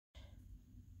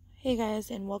Hey guys,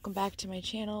 and welcome back to my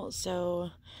channel. So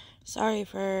sorry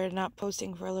for not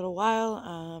posting for a little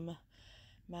while.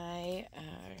 My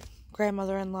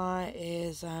grandmother-in-law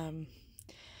is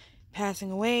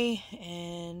passing away,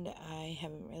 and I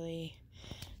haven't really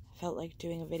felt like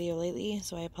doing a video lately,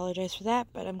 so I apologize for that.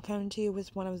 But I'm coming to you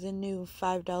with one of the new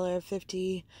 $5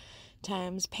 50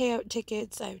 times payout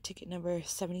tickets. I have ticket number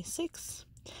 76.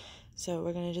 So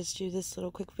we're going to just do this little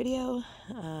quick video.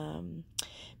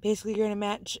 Basically, you're going to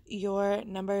match your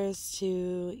numbers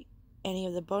to any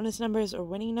of the bonus numbers or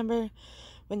winning number.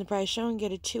 Win the prize shown,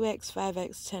 get a 2x,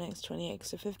 5x, 10x,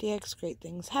 20x, or 50x. Great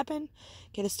things happen.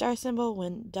 Get a star symbol,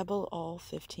 win double all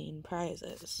 15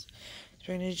 prizes.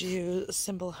 So we're going to do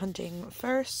symbol hunting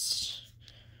first.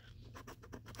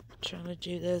 I'm trying to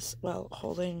do this while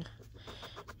holding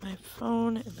my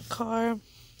phone in the car,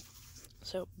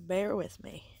 so bear with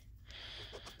me.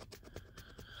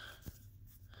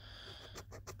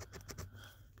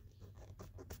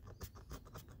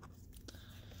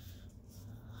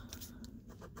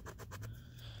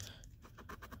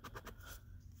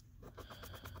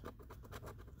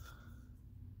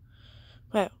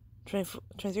 Wow, 24,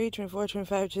 23, 24,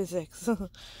 25, 26.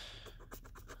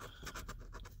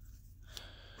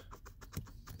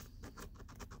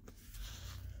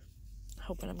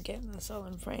 Hoping I'm getting this all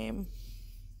in frame.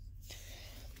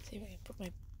 See if I can put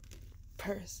my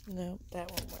purse. No,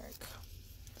 that won't work.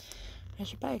 I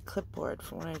should buy a clipboard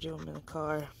for when I do them in the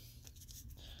car.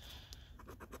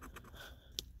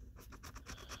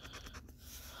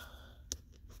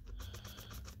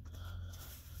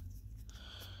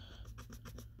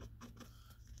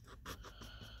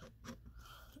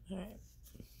 Alright.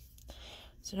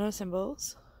 So no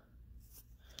symbols.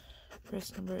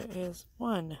 First number is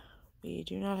 1. We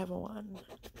do not have a 1.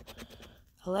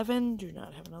 11. Do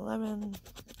not have an 11.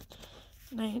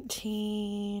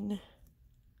 19.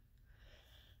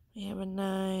 We have a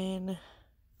 9.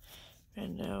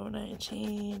 And no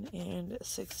 19. And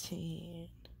 16.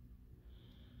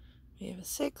 We have a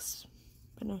 6.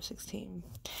 But no 16.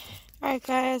 Alright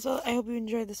guys, well I hope you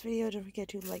enjoyed this video. Don't forget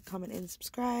to like, comment, and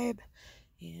subscribe.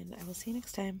 And I will see you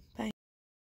next time. Bye.